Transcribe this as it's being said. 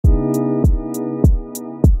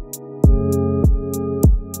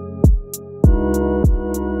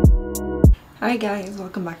Hi guys,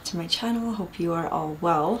 welcome back to my channel. Hope you are all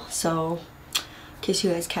well. So in case you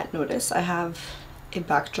guys can't notice, I have a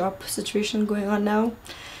backdrop situation going on now.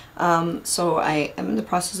 So I am in the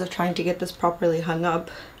process of trying to get this properly hung up,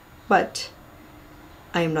 but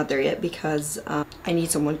I am not there yet because I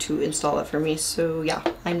need someone to install it for me. So yeah,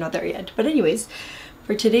 I'm not there yet. But anyways,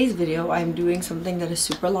 for today's video, I'm doing something that is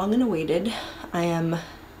super long and awaited.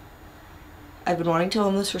 I've been wanting to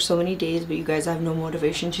film this for so many days, but you guys have no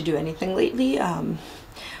motivation to do anything lately,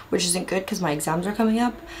 which isn't good because my exams are coming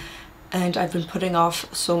up and I've been putting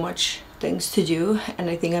off so much things to do,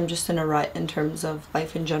 and I think I'm just in a rut in terms of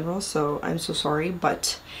life in general, so I'm so sorry.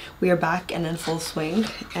 But we are back and in full swing,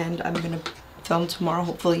 and I'm gonna film tomorrow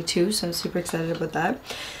hopefully too, so I'm super excited about that.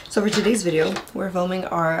 So for today's video, we're filming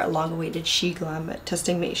our long-awaited SHEGLAM,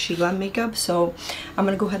 testing SHEGLAM makeup, so I'm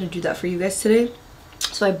gonna go ahead and do that for you guys today.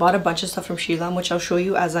 So I bought a bunch of stuff from SHEGLAM, which I'll show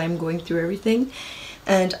you as I'm going through everything,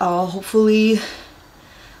 and I'll hopefully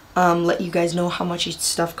let you guys know how much each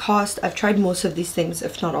stuff cost. I've tried most of these things,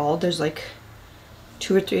 if not all. There's like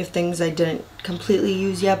 2 or 3 of things I didn't completely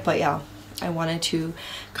use yet, but yeah, I wanted to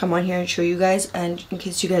come on here and show you guys. And in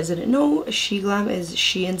case you guys didn't know, SHEGLAM is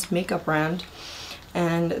SHEIN's makeup brand,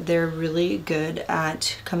 and they're really good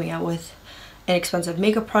at coming out with inexpensive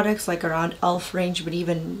makeup products, like around e.l.f. range, but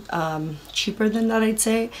even cheaper than that, I'd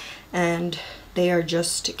say. And they are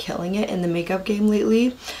just killing it in the makeup game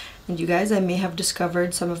lately. And you guys, I may have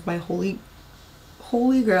discovered some of my holy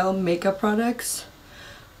grail makeup products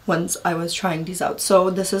once I was trying these out.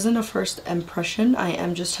 So this isn't a first impression, I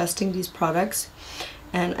am just testing these products,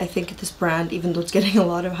 and I think this brand, even though it's getting a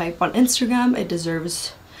lot of hype on Instagram, it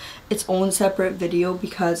deserves its own separate video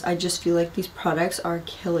because I just feel like these products are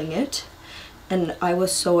killing it. And I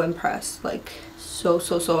was so impressed, like so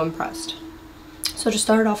impressed. So to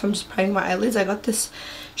start off, I'm just priming my eyelids. I got this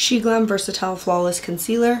SHEGLAM Versatile Flawless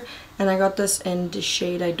Concealer, and I got this in the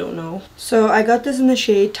shade, I don't know. So I got this in the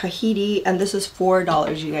shade Tahiti, and this is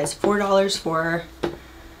 $4, you guys. $4 for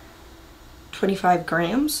 25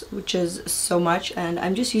 grams, which is so much. And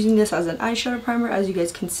I'm just using this as an eyeshadow primer. As you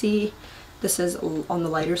guys can see, this is on the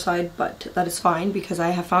lighter side, but that is fine because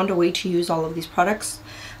I have found a way to use all of these products.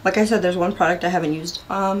 Like I said, there's one product I haven't used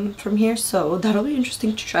from here, so that'll be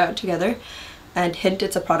interesting to try out together. And hint,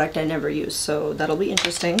 it's a product I never use, so that'll be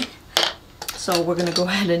interesting. So we're gonna go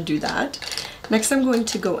ahead and do that. Next, I'm going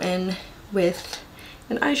to go in with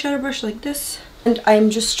an eyeshadow brush like this. And I'm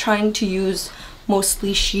just trying to use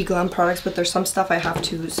mostly SHEGLAM products, but there's some stuff I have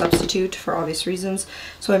to substitute for obvious reasons.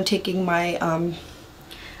 So I'm taking my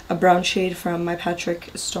a brown shade from my Patrick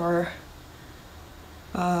Star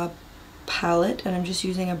palette, and I'm just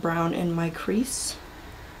using a brown in my crease,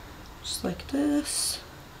 just like this.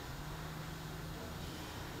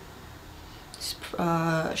 These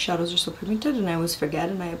shadows are so pigmented, and I always forget,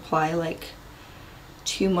 and I apply like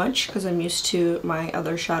too much because I'm used to my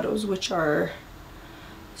other shadows, which are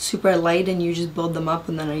super light, and you just build them up,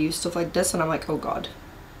 and then I use stuff like this and I'm like, oh god,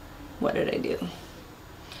 what did I do?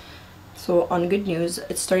 So on good news,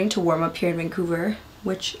 it's starting to warm up here in Vancouver,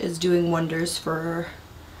 which is doing wonders for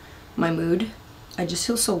my mood. I just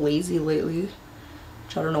feel so lazy lately,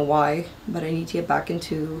 which I don't know why, but I need to get back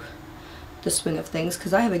into the swing of things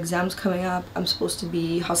because I have exams coming up. I'm supposed to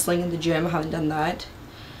be hustling in the gym. I haven't done that,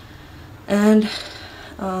 and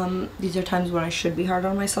these are times when I should be hard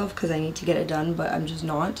on myself because I need to get it done, but I'm just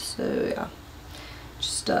not. So yeah,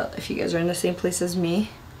 just if you guys are in the same place as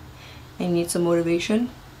me and need some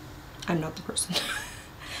motivation, I'm not the person.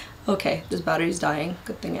 Okay, this battery's dying.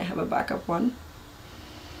 Good thing I have a backup one.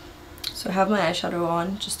 So I have my eyeshadow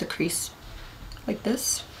on, just a crease like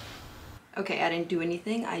this. Okay, I didn't do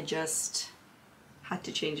anything, I just had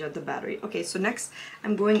to change out the battery. Okay, so next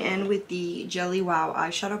I'm going in with the Jelly Wow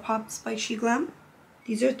eyeshadow pops by SHEGLAM.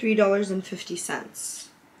 These are $3.50,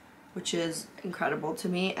 which is incredible to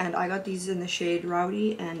me, and I got these in the shade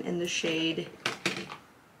Rowdy and in the shade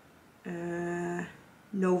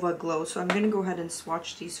Nova Glow. So I'm gonna go ahead and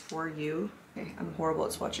swatch these for you. Okay, I'm horrible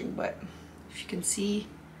at swatching, but if you can see,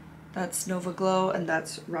 that's Nova Glow and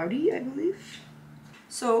that's Rowdy, I believe.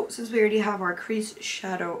 So since we already have our crease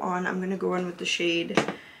shadow on, I'm gonna go in with the shade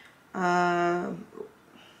what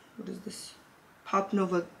is this?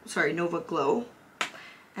 Nova Glow.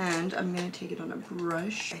 And I'm gonna take it on a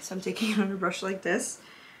brush. Okay, so I'm taking it on a brush like this.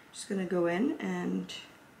 Just gonna go in and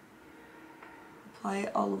apply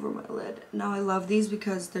it all over my lid. Now I love these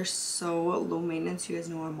because they're so low maintenance. You guys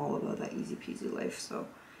know I'm all about that easy peasy life, so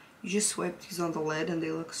you just swipe these on the lid and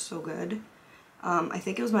they look so good. I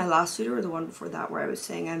think it was my last video or the one before that where I was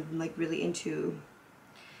saying I'm like really into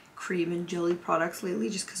cream and jelly products lately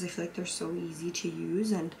just because I feel like they're so easy to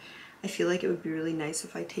use, and I feel like it would be really nice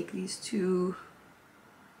if I take these two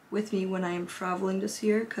with me when I am traveling this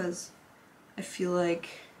year, because I feel like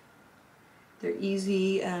they're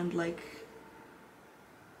easy and like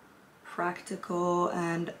practical,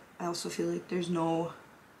 and I also feel like there's no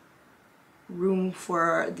room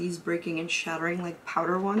for these breaking and shattering like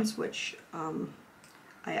powder ones, which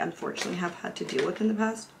I unfortunately have had to deal with in the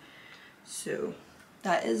past. So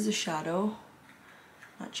that is the shadow.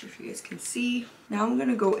 Not sure if you guys can see. Now I'm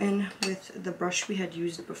gonna go in with the brush we had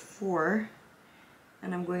used before,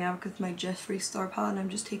 and I'm going out with my Jeffree Star palette, and I'm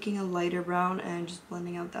just taking a lighter brown and just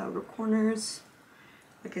blending out the outer corners.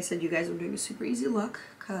 Like I said, you guys, I'm doing a super easy look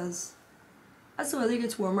because as the weather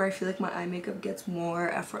gets warmer, I feel like my eye makeup gets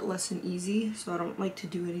more effortless and easy, so I don't like to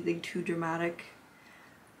do anything too dramatic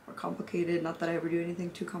or complicated. Not that I ever do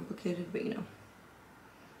anything too complicated, but you know.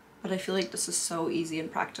 But I feel like this is so easy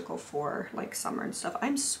and practical for like summer and stuff.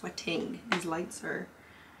 I'm sweating. These lights are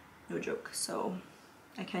no joke, so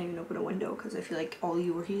I can't even open a window because I feel like all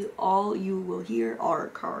you will hear are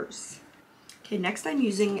cars. Okay, next I'm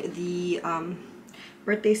using the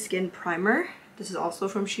Birthday Skin Primer. This is also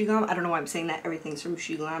from SHEGLAM. I don't know why I'm saying that. Everything's from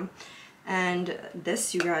SHEGLAM. And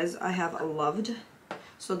this, you guys, I have loved.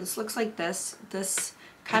 So this looks like this. This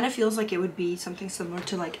kind of feels like it would be something similar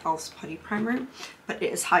to like e.l.f.'s Putty Primer, but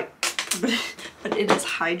it is but it is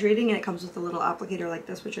hydrating, and it comes with a little applicator like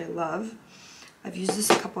this, which I love. I've used this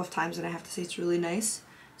a couple of times and I have to say it's really nice.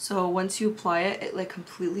 So once you apply it, it like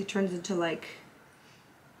completely turns into like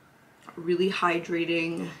a really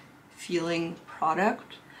hydrating feeling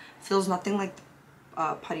product. Feels nothing like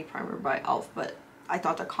Putty Primer by e.l.f., but I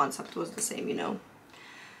thought the concept was the same, you know.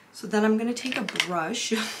 So then I'm gonna take a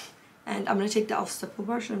brush and I'm gonna take the e.l.f. stipple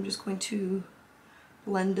brush, and I'm just going to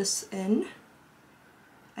blend this in.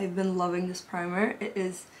 I've been loving this primer. It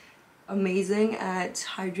is amazing at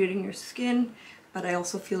hydrating your skin, but I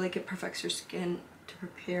also feel like it perfects your skin to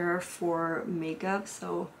prepare for makeup.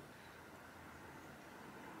 So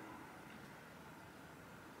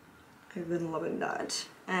I've been loving that.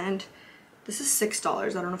 And this is $6. I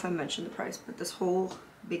don't know if I mentioned the price, but this whole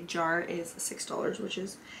big jar is $6, which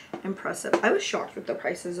is impressive. I was shocked with the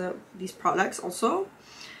prices of these products also.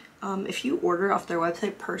 If you order off their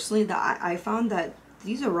website, personally, that I found that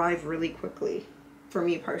these arrive really quickly for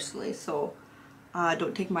me personally. So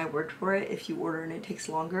don't take my word for it if you order and it takes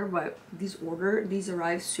longer, but these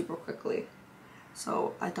arrive super quickly.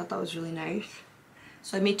 So I thought that was really nice.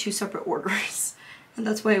 So I made 2 separate orders, and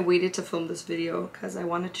that's why I waited to film this video, because I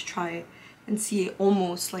wanted to try and see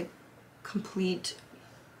almost like complete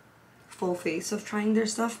full face of trying their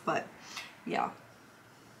stuff. But yeah,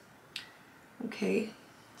 okay,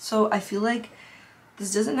 so I feel like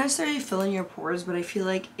this doesn't necessarily fill in your pores, but I feel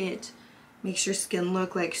like it makes your skin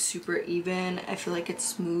look like super even. I feel like it's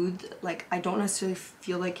smooth. Like, I don't necessarily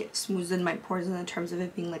feel like it smooths in my pores in terms of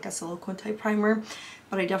it being like a silicone type primer,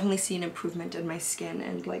 but I definitely see an improvement in my skin,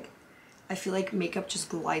 and like I feel like makeup just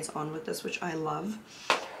glides on with this, which I love.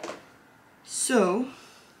 So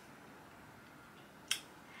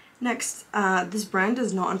next, this brand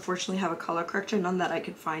does not unfortunately have a color corrector, none that I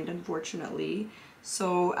could find, unfortunately.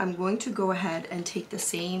 So I'm going to go ahead and take the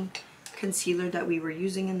same concealer that we were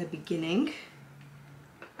using in the beginning,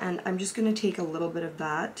 and I'm just going to take a little bit of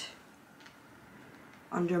that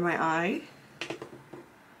under my eye.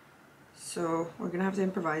 So we're going to have to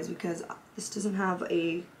improvise because this doesn't have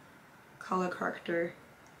a color corrector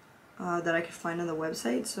that I could find on the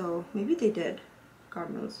website, so maybe they did,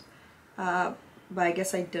 God knows. But I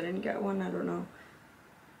guess I didn't get one, I don't know.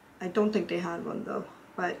 I don't think they had one though,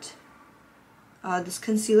 but this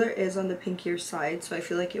concealer is on the pinkier side, so I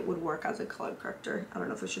feel like it would work as a color corrector. I don't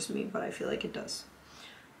know if it's just me, but I feel like it does.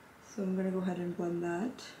 So I'm going to go ahead and blend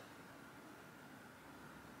that.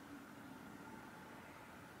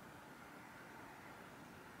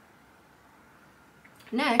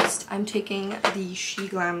 Next, I'm taking the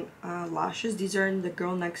SHEGLAM lashes. These are in the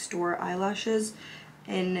Girl Next Door eyelashes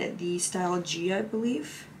in the style G, I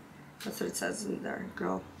believe. That's what it says in there.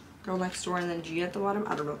 Girl Next Door and then G at the bottom.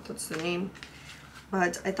 I don't know if that's the name.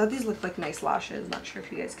 But I thought these looked like nice lashes. Not sure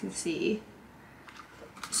if you guys can see.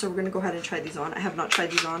 So we're going to go ahead and try these on. I have not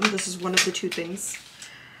tried these on. This is one of the 2 things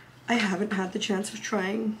I haven't had the chance of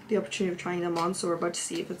trying, the opportunity of trying them on. So we're about to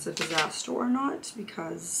see if it's a disaster or not,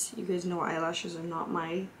 because you guys know eyelashes are not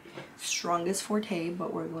my strongest forte,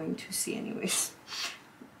 but we're going to see anyways.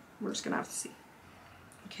 We're just going to have to see.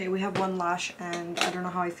 Okay, we have one lash, and I don't know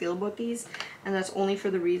how I feel about these, and that's only for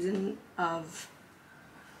the reason of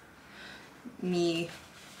me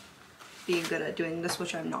being good at doing this,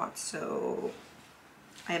 which I'm not, so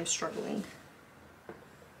I am struggling.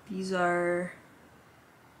 These are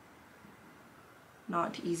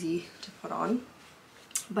not easy to put on.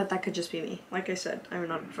 But that could just be me. Like I said, I'm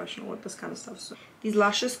not a professional with this kind of stuff. So these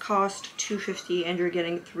lashes cost $2.50 and you're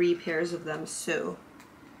getting 3 pairs of them. So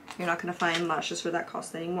you're not gonna find lashes for that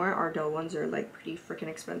cost anymore. Ardell ones are like pretty freaking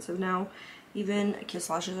expensive now. Even Kiss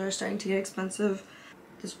lashes are starting to get expensive.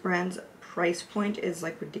 This brand's price point is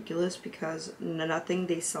like ridiculous because nothing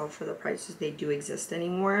they sell for the prices they do exist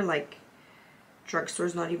anymore. Like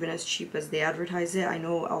drugstore's not even as cheap as they advertise it. I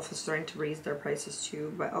know Alpha's starting to raise their prices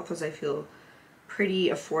too, but Alpha's, I feel, pretty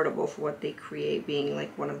affordable for what they create, being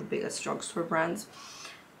like one of the biggest drugstore brands.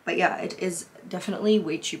 But yeah, it is definitely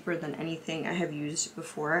way cheaper than anything I have used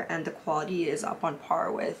before, and the quality is up on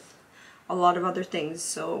par with a lot of other things.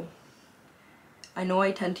 So I know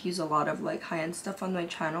I tend to use a lot of like high-end stuff on my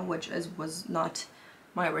channel, which was not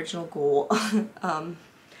my original goal.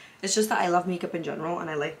 It's just that I love makeup in general and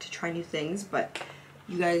I like to try new things, but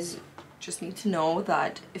you guys just need to know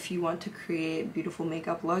that if you want to create a beautiful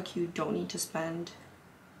makeup look, you don't need to spend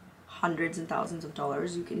hundreds and thousands of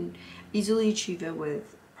dollars. You can easily achieve it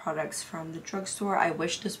with products from the drugstore. I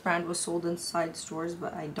wish this brand was sold inside stores,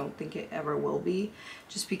 but I don't think it ever will be,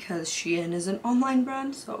 just because SHEIN is an online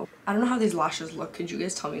brand. So I don't know how these lashes look. Could you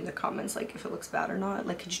guys tell me in the comments like if it looks bad or not?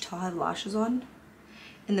 Like, could you tell I have lashes on?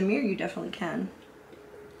 In the mirror you definitely can,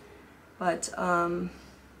 but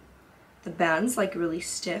the band's like really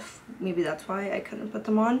stiff. Maybe that's why I couldn't put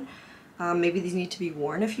them on. Maybe these need to be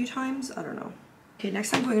worn a few times. I don't know. Okay,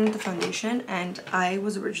 next I'm going in with the foundation, and I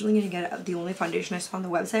was originally going to get the only foundation I saw on the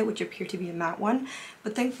website, which appeared to be a matte one.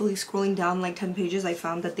 But thankfully, scrolling down like 10 pages, I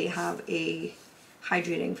found that they have a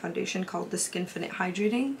hydrating foundation called the Skinfinite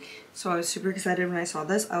Hydrating. So I was super excited when I saw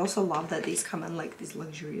this. I also love that these come in like these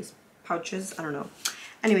luxurious pouches. I don't know.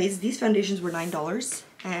 Anyways, these foundations were $9,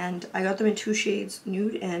 and I got them in 2 shades,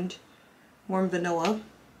 nude and warm vanilla.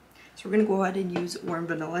 So we're gonna go ahead and use warm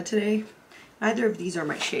vanilla today. Neither of these are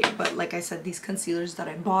my shade, but like I said, these concealers that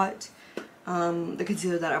I bought, the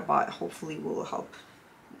concealer that I bought hopefully will help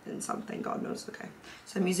in something, God knows. Okay,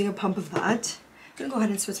 so I'm using a pump of that. I'm gonna go ahead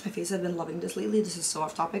and spritz my face. I've been loving this lately. This is so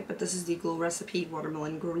off topic, but this is the Glow Recipe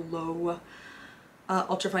Watermelon Glow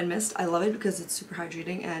Ultrafine Mist. I love it because it's super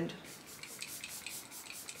hydrating and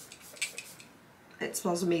it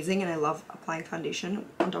smells amazing, and I love applying foundation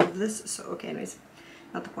on top of this. So okay, anyways,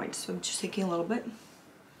 not the point. So I'm just taking a little bit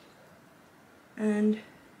and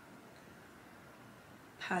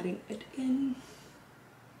patting it in.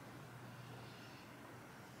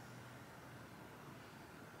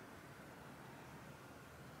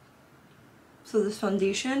 So this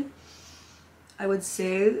foundation, I would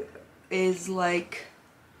say, is like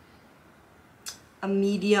a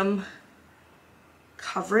medium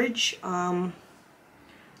coverage. I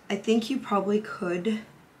think you probably could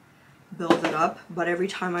build it up, but every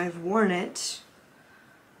time I've worn it,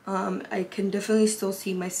 I can definitely still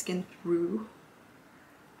see my skin through.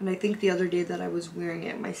 And I think the other day that I was wearing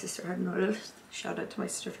it, my sister had noticed, shout out to my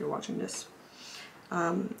sister if you're watching this,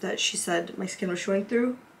 that she said my skin was showing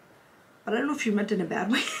through, but I don't know if she meant it in a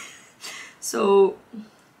bad way. So,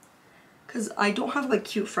 because I don't have like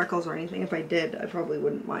cute freckles or anything. If I did, I probably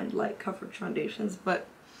wouldn't mind light coverage foundations, but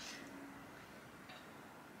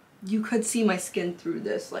you could see my skin through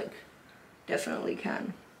this, like definitely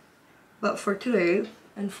can. But for today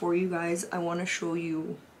and for you guys, I want to show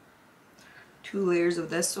you 2 layers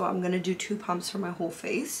of this. So I'm gonna do 2 pumps for my whole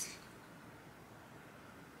face.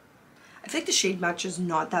 I think the shade match is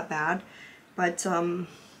not that bad, but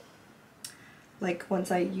like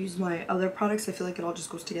once I use my other products, I feel like it all just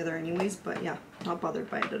goes together anyways. But yeah, not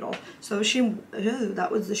bothered by it at all. So that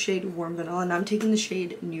was the shade Warm Vanilla, and I'm taking the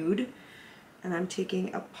shade Nude, and I'm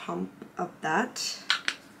taking a pump of that,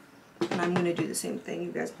 and I'm gonna do the same thing.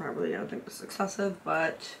 You guys probably don't think this is excessive,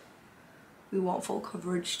 but we want full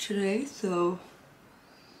coverage today, so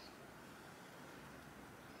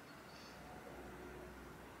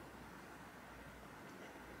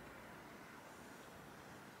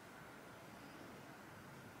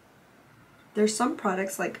there's some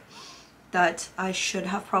products like that I should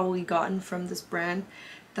have probably gotten from this brand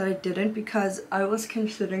that I didn't, because I was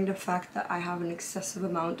considering the fact that I have an excessive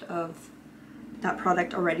amount of that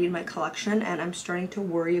product already in my collection, and I'm starting to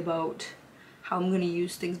worry about how I'm going to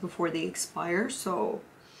use things before they expire. So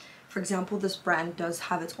for example, this brand does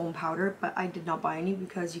have its own powder, but I did not buy any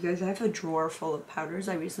because, you guys, I have a drawer full of powders.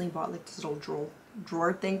 I recently bought like this little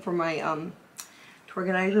drawer thing for my to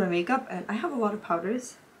organize my makeup, and I have a lot of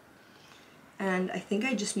powders, and I think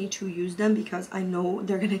I just need to use them because I know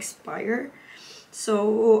they're gonna expire.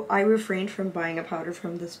 So I refrained from buying a powder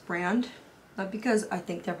from this brand, not because I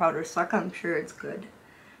think their powders suck, I'm sure it's good,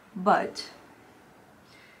 but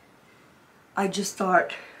I just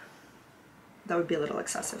thought that would be a little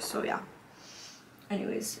excessive, so yeah.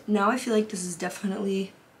 Anyways, now I feel like this is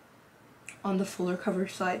definitely on the fuller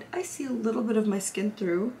coverage side. I see a little bit of my skin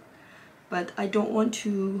through, but I don't want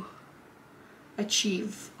to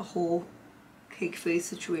achieve a whole cake face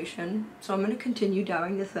situation. So I'm going to continue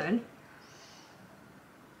dabbing this in.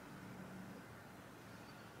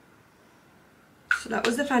 So that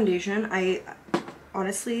was the foundation. I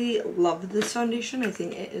honestly love this foundation. I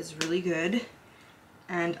think it is really good.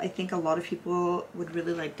 And I think a lot of people would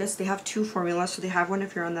really like this. They have two formulas. So they have one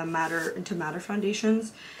if you're on the into matter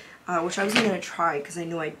foundations, which I wasn't going to try because I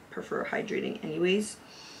know I prefer hydrating anyways.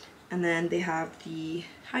 And then they have the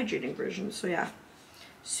hydrating version. So yeah,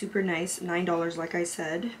 super nice. $9 like I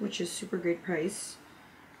said, which is super great price.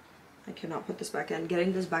 I cannot put this back in.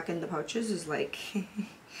 Getting this back in the pouches is like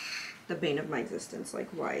the bane of my existence. Like,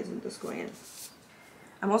 why isn't this going in?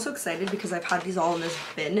 I'm also excited because I've had these all in this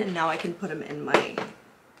bin and now I can put them in my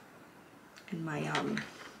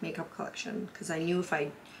makeup collection, because I knew if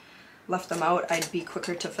I left them out I'd be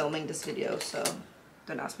quicker to filming this video, so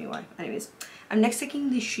don't ask me why. Anyways, I'm next taking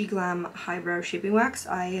the SHEGLAM Highbrow Shaping Wax.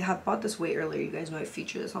 I have bought this way earlier. You guys know I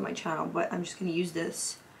feature this on my channel, but I'm just going to use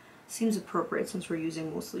this. Seems appropriate since we're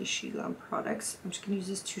using mostly SHEGLAM products. I'm just going to use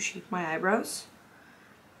this to shape my eyebrows.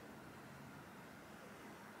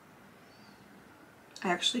 I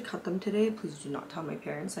actually cut them today. Please do not tell my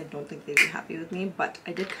parents. I don't think they'd be happy with me, but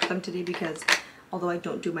I did cut them today because although I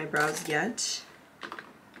don't do my brows yet,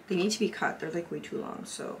 they need to be cut. They're like way too long,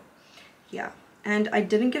 so yeah. And I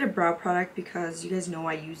didn't get a brow product because you guys know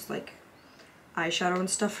I use like eyeshadow and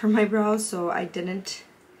stuff for my brows, so I didn't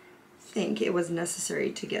think it was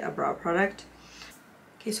necessary to get a brow product.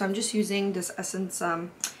 Okay, so I'm just using this Essence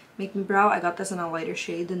Make Me Brow. I got this in a lighter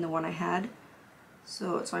shade than the one I had.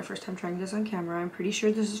 So it's my first time trying this on camera. I'm pretty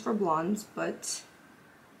sure this is for blondes, but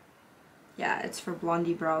yeah, it's for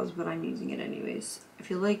blondie brows, but I'm using it anyways. I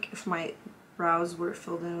feel like if my brows were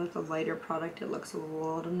filled in with a lighter product, it looks a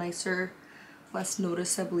little nicer, less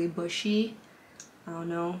noticeably bushy. I don't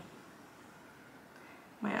know.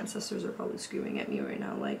 My ancestors are probably screaming at me right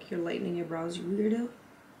now like, you're lightening your brows, you weirdo.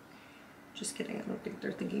 Just kidding, I don't think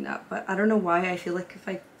they're thinking that, but I don't know why I feel like if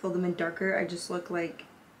I fill them in darker, I just look like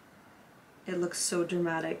it looks so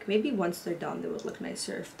dramatic. Maybe once they're done, they would look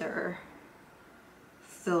nicer if they're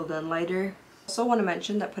filled in lighter. Also want to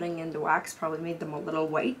mention that putting in the wax probably made them a little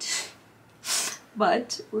white,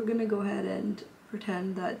 but we're gonna go ahead and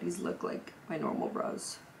pretend that these look like my normal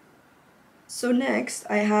brows. So next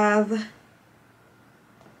I have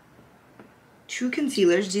two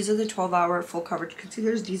concealers. These are the 12-hour full coverage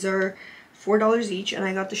concealers. These are $4 each, and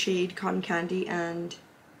I got the shade Cotton Candy and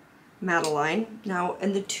Madeline. Now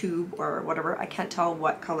in the tube or whatever, I can't tell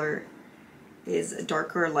what color is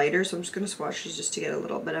darker or lighter, so I'm just going to swatch these just to get a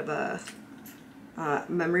little bit of a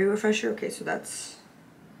memory refresher. Okay, so that's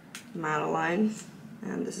Madeline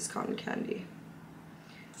and this is Cotton Candy.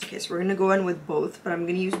 Okay, so we're going to go in with both, but I'm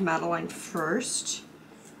going to use Madeline first.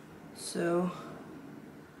 So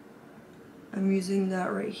I'm using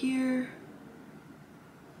that right here.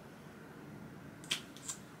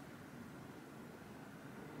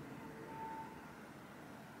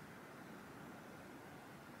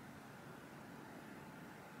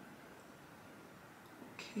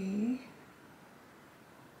 Okay.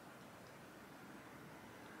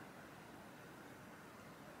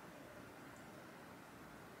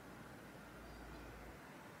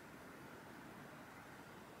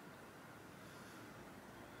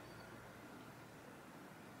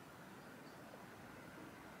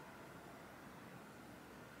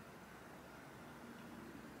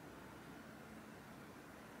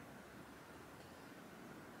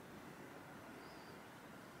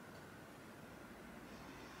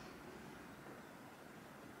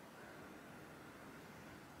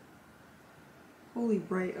 Holy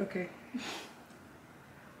bright, okay.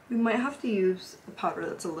 We might have to use a powder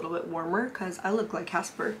that's a little bit warmer because I look like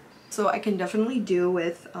Casper. So I can definitely deal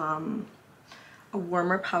with a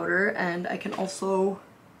warmer powder, and I can also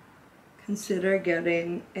consider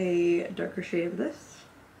getting a darker shade of this.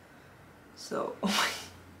 So, oh my,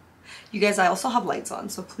 you guys, I also have lights on,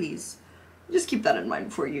 so please just keep that in mind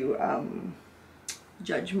before you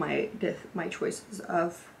judge my choices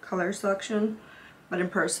of color selection. But in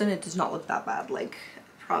person, it does not look that bad, like,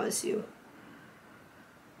 I promise you.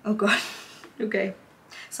 Oh god. Okay.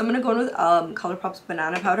 So I'm gonna go in with ColourPop's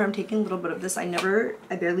banana powder. I'm taking a little bit of this. I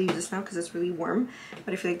barely use this now because it's really warm,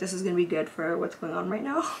 but I feel like this is gonna be good for what's going on right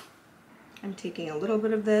now. I'm taking a little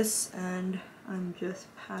bit of this and I'm just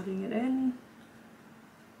patting it in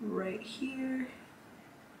right here.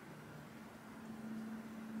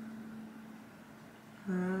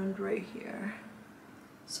 And right here.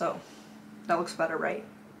 So That looks better, right?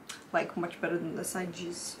 Like much better than this side,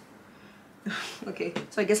 jeez. Okay,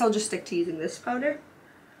 so I guess I'll just stick to using this powder.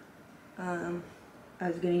 I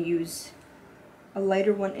was gonna use a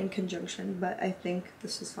lighter one in conjunction, but I think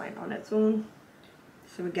this is fine on its own.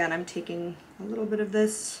 So again, I'm taking a little bit of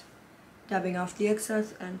this, dabbing off the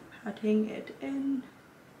excess and patting it in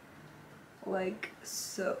like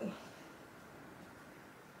so.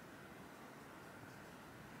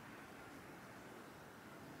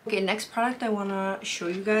 Okay, next product I want to show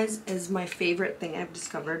you guys is my favorite thing I've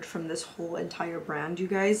discovered from this whole entire brand, you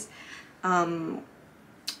guys.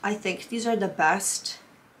 I think these are the best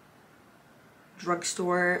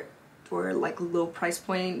drugstore or like low price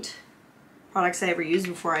point products I ever used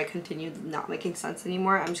before I continued not making sense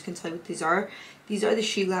anymore. I'm just gonna tell you what these are. These are the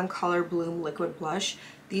SHEGLAM Color Bloom Liquid Blush.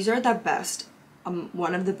 These are the best,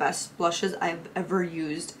 one of the best blushes I've ever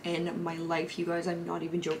used in my life, you guys. I'm not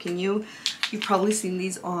even joking you. You've probably seen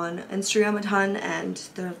these on Instagram a ton, and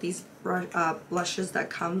they're these blushes that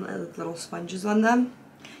come with little sponges on them.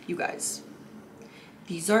 You guys,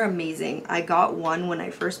 these are amazing. I got one when I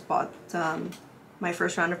first bought my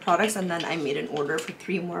first round of products, and then I made an order for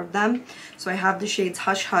 3 more of them. So I have the shades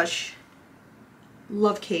Hush Hush,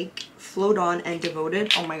 Love Cake, Float On, and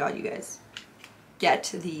Devoted. Oh my god, you guys.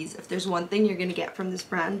 Get these. If there's one thing you're gonna get from this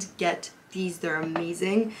brand, get these. They're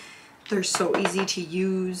amazing. They're so easy to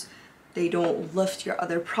use. They don't lift your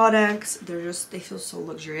other products. They feel so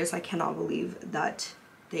luxurious. I cannot believe that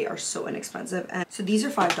they are so inexpensive. And so these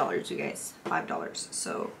are $5, you guys. $5.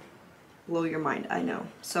 So blow your mind, I know.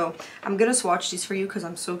 So I'm gonna swatch these for you because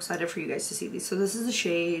I'm so excited for you guys to see these. So this is the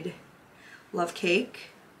shade Love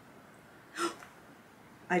Cake.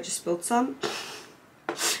 I just spilled some.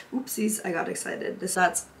 Oopsies, I got excited.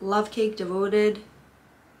 That's Love Cake, Devoted.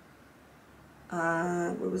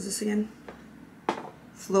 What was this again?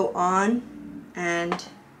 Float On and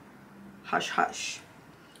Hush Hush.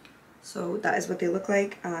 So that is what they look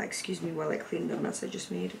like. Excuse me while I clean the mess I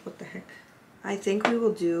just made. What the heck? I think we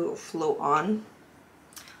will do Float On.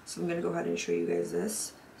 So I'm gonna go ahead and show you guys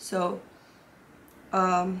this. So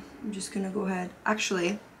I'm just gonna go ahead.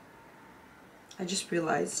 Actually, I just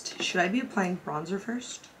realized, should I be applying bronzer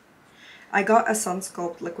first? I got a Sun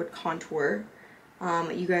Sculpt Liquid Contour.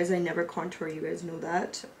 You guys, I never contour, you guys know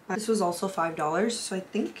that. This was also $5, so I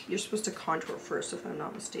think you're supposed to contour first if I'm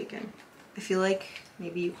not mistaken. I feel like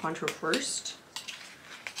maybe you contour first.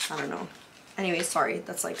 I don't know. Anyway, sorry,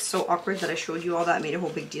 that's like so awkward that I showed you all that. I made a whole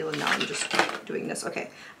big deal and now I'm just doing this.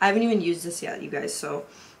 Okay, I haven't even used this yet, you guys. So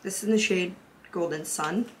this is in the shade Golden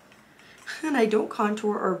Sun. And I don't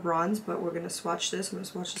contour or bronze, but we're gonna swatch this. I'm gonna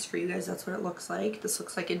swatch this for you guys. That's what it looks like. This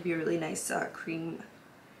looks like it'd be a really nice cream,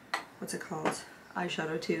 what's it called?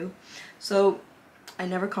 Eyeshadow too. So I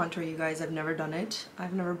never contour, you guys. I've never done it.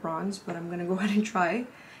 I've never bronzed, but I'm gonna go ahead and try.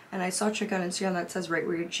 And I saw a trick on Instagram that says right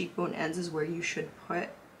where your cheekbone ends is where you should put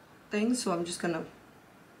things. So I'm just gonna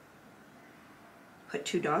put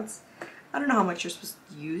 2 dots. I don't know how much you're supposed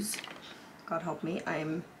to use. God help me.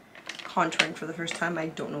 I'm contouring for the first time. I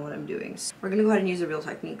don't know what I'm doing. So we're gonna go ahead and use the Real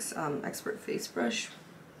Techniques Expert Face Brush.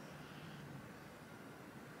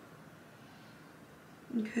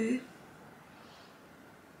 Okay.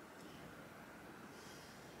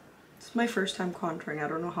 It's my first time contouring. I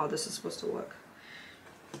don't know how this is supposed to look.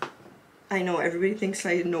 I know everybody thinks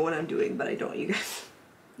I know what I'm doing, but I don't, you guys.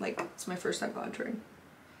 Like, it's my first time contouring.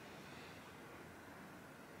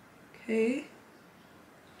 Okay.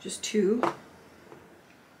 Just 2.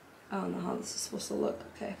 I don't know how this is supposed to look.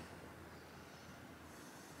 Okay.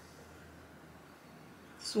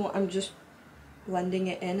 So I'm just blending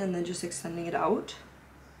it in and then just extending it out.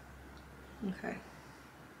 Okay.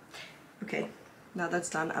 Okay. Now that's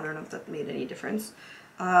done. I don't know if that made any difference.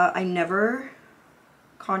 I never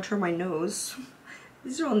contour my nose.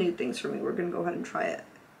 These are all new things for me. We're gonna go ahead and try it.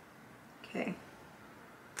 Okay.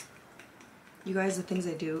 You guys, the things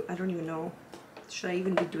I do, I don't even know. Should I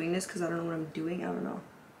even be doing this? Because I don't know what I'm doing. I don't know.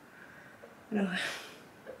 No.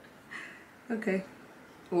 Okay.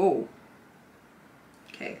 Oh.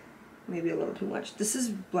 Okay. Maybe a little too much. This is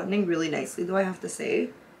blending really nicely, though, I have to say.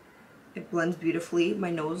 It blends beautifully.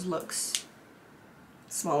 My nose looks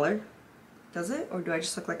smaller. Does it? Or do I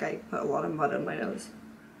just look like I put a lot of mud on my nose?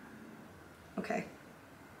 Okay.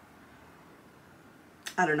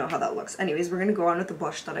 I don't know how that looks. Anyways, we're going to go on with the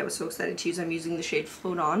blush that I was so excited to use. I'm using the shade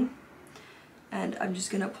Float On. And I'm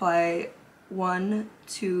just going to apply 1,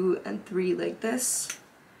 2, and 3 like this.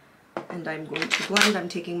 And I'm going to blend. I'm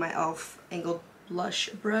taking my e.l.f. angled blush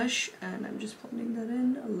brush and I'm just blending that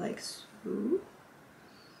in like so.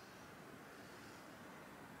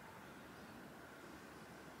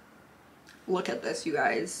 Look at this, you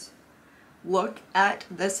guys. look at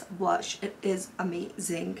this blush. It is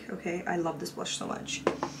amazing. Okay, I love this blush so much.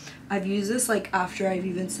 I've used this like after I've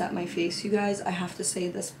even set my face, you guys. I have to say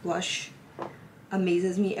this blush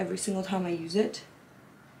amazes me every single time I use it.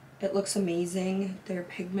 It looks amazing. They're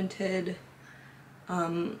pigmented.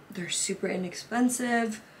 They're super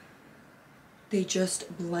inexpensive. They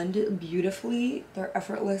just blend beautifully. They're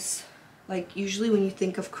effortless. Like usually when you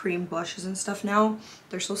think of cream blushes and stuff now,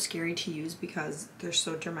 they're so scary to use because they're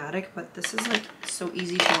so dramatic, but this is like so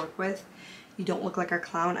easy to work with. You don't look like a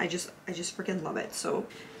clown. I just freaking love it. So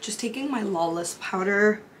just taking my Lawless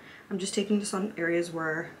powder, I'm just taking this on areas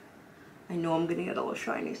where I know I'm gonna get a little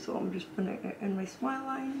shiny, so I'm just putting it in my smile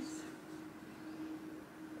lines.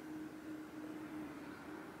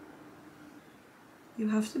 You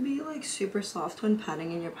have to be like super soft when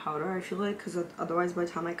patting in your powder, I feel like, because otherwise by the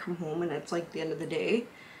time I come home and it's like the end of the day,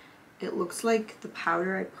 it looks like the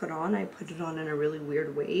powder I put it on in a really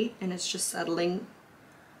weird way, and it's just settling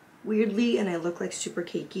weirdly and I look like super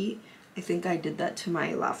cakey. I think I did that to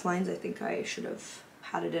my laugh lines. I think I should have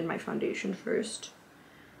patted in my foundation first,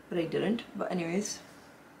 but I didn't. But anyways,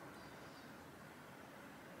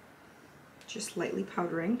 just lightly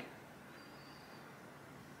powdering.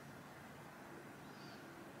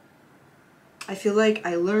 I feel like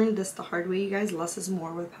I learned this the hard way, you guys. Less is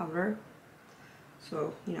more with powder.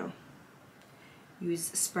 So, you know, use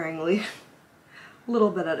sparingly. A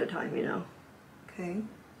little bit at a time, you know. Okay.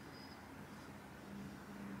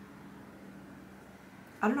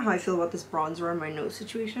 I don't know how I feel about this bronzer on my nose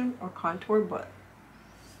situation or contour, but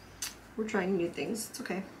we're trying new things. It's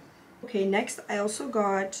okay. Okay, next I also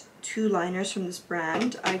got 2 liners from this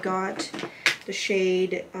brand. I got the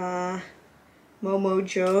shade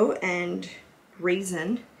Momojo and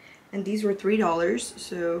Raisin, and these were $3.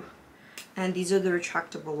 So, and these are the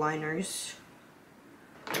retractable liners.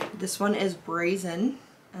 This one is Brazen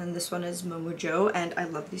and this one is Momojo, and I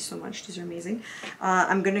love these so much. These are amazing.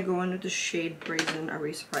 I'm gonna go in with the shade Brazen. Are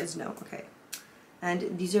we surprised? No. Okay.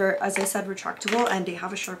 And these are, as I said, retractable, and they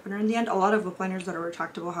have a sharpener in the end. A lot of lip liners that are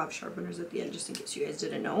retractable have sharpeners at the end, just in case you guys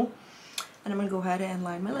didn't know. And I'm gonna go ahead and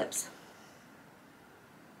line my lips.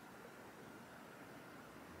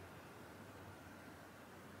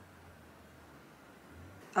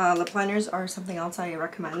 Lip liners are something else I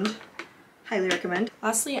recommend, highly recommend.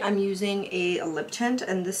 Lastly, I'm using a lip tint,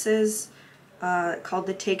 and this is called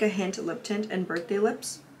the Take a Hint lip tint in Birthday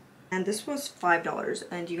Lips, and this was $5.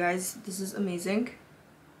 And you guys, this is amazing.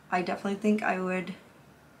 I definitely think I would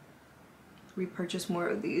repurchase more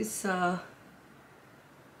of these.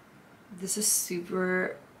 This is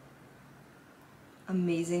super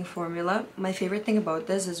amazing formula. My favorite thing about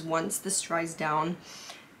this is once this dries down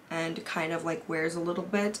and kind of like wears a little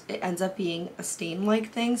bit, it ends up being a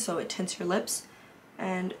stain-like thing, so it tints your lips,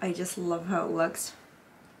 and I just love how it looks.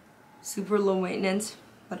 Super low maintenance,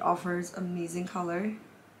 but offers amazing color.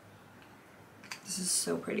 This is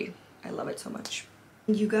so pretty. I love it so much.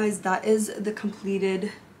 You guys, that is the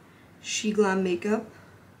completed SHEGLAM makeup.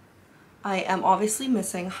 I am obviously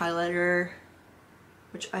missing highlighter,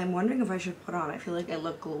 which I'm wondering if I should put on. I feel like I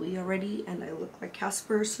look glowy already and I look like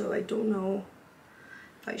Casper, so I don't know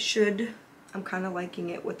if I should. I'm kind of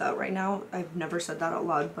liking it without right now. I've never said that out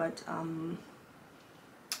loud, but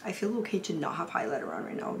I feel okay to not have highlighter on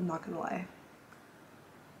right now. I'm not gonna lie.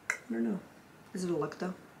 I don't know. Is it a look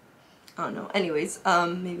though? I don't know. Anyways,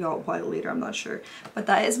 maybe I'll apply it later. I'm not sure. But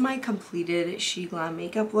that is my completed SHEGLAM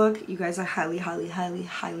makeup look. You guys, I highly, highly, highly,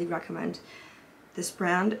 highly recommend this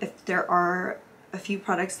brand. If there are a few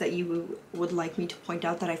products that you would like me to point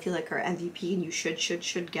out that I feel like are MVP and you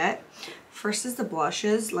should get. First is the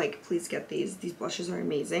blushes. Like, please get these. These blushes are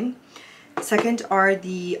amazing. Second are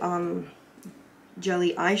the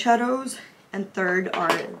jelly eyeshadows. And third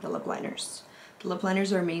are the lip liners. The lip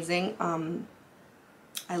liners are amazing.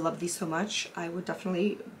 I love these so much. I would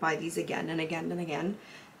definitely buy these again and again and again.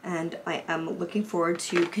 And I am looking forward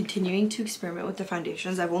to continuing to experiment with the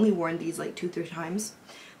foundations. I've only worn these like 2-3 times.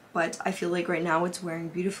 But I feel like right now it's wearing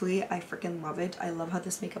beautifully. I freaking love it. I love how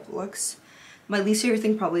this makeup looks. My least favorite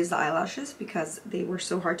thing probably is the eyelashes because they were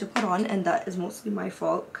so hard to put on, and that is mostly my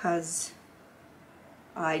fault because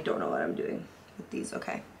I don't know what I'm doing with these.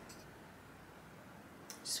 Okay.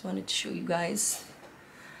 Just wanted to show you guys.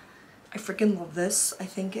 I freaking love this. I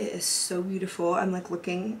think it is so beautiful. I'm like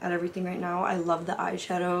looking at everything right now. I love the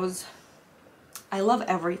eyeshadows. I love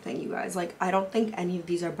everything, you guys. Like, I don't think any of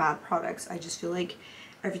these are bad products. I just feel like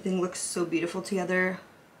everything looks so beautiful together.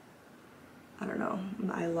 I don't know.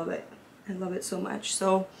 I love it. I love it so much.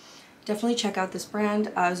 So definitely check out this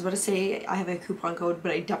brand. I was about to say I have a coupon code,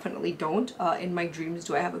 but I definitely don't. In my dreams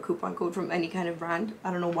do I have a coupon code from any kind of brand.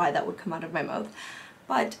 I don't know why that would come out of my mouth.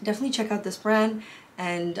 But definitely check out this brand,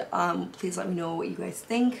 and please let me know what you guys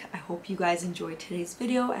think. I hope you guys enjoyed today's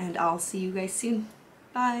video, and I'll see you guys soon.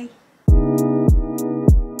 Bye!